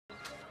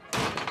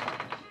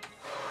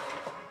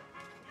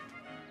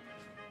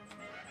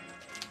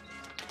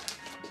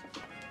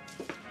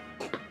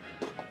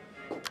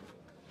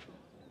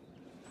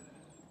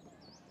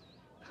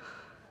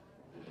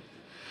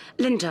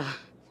Linda,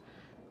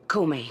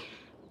 call me.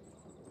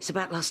 It's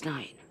about last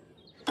night.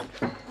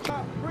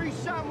 Free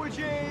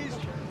sandwiches!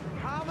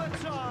 Hammer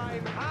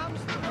time! Hams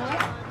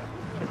time!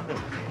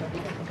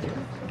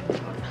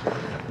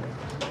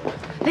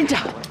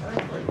 Linda!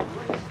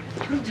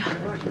 Linda!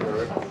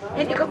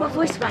 Ain't you got my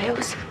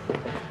voicemails?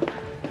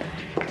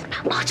 It's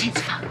about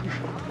Martin's phone.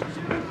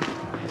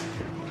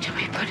 Do you want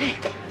me to put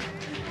it?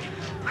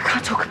 I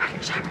can't talk about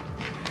it, Sharon.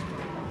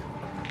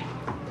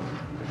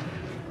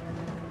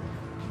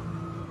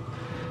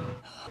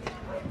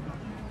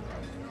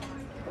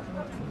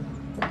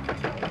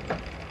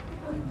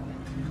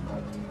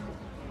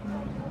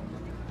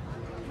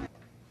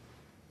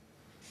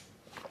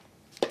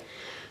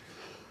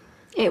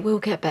 It will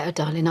get better,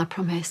 darling, I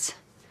promise.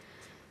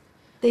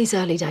 These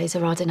early days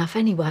are hard enough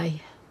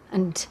anyway.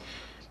 And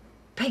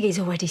Peggy's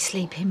already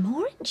sleeping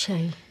more, isn't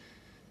she?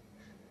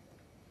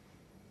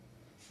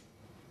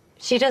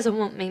 She doesn't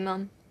want me,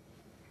 Mum.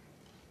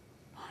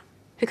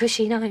 Because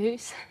she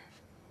knows.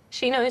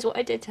 She knows what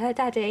I did to her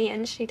daddy,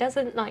 and she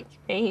doesn't like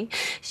me.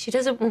 She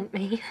doesn't want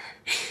me.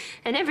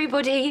 And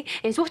everybody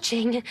is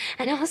watching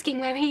and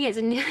asking where he is,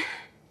 and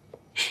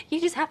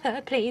you just have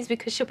her, please,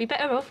 because she'll be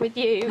better off with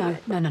you. No.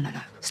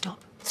 Stop.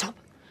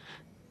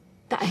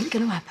 That ain't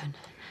gonna happen.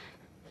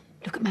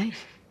 Look at me.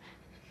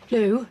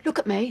 Lou, look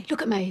at me.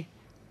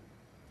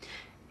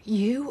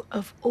 You,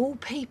 of all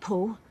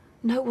people,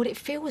 know what it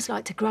feels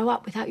like to grow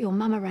up without your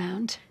mum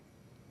around.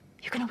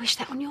 You're gonna wish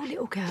that on your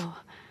little girl.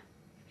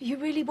 You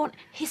really want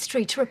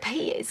history to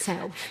repeat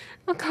itself.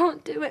 I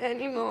can't do it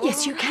anymore.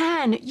 Yes, you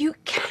can. You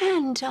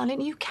can,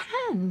 darling, you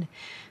can.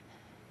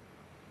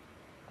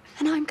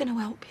 And I'm gonna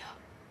help you.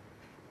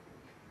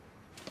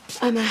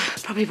 I'm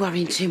probably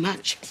worrying too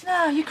much.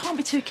 No, you can't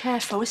be too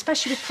careful,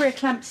 especially with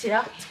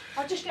preeclampsia.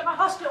 I'll just get my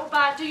hospital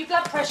bag, do your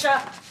blood pressure,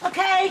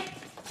 OK? I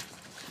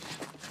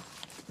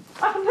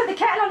can put the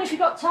kettle on if you've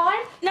got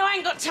time. No, I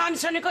ain't got time,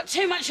 son. I've got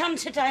too much on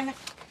today.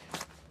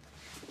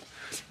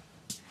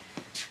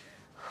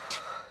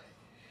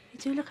 You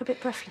do look a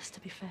bit breathless,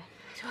 to be fair.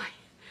 Do I?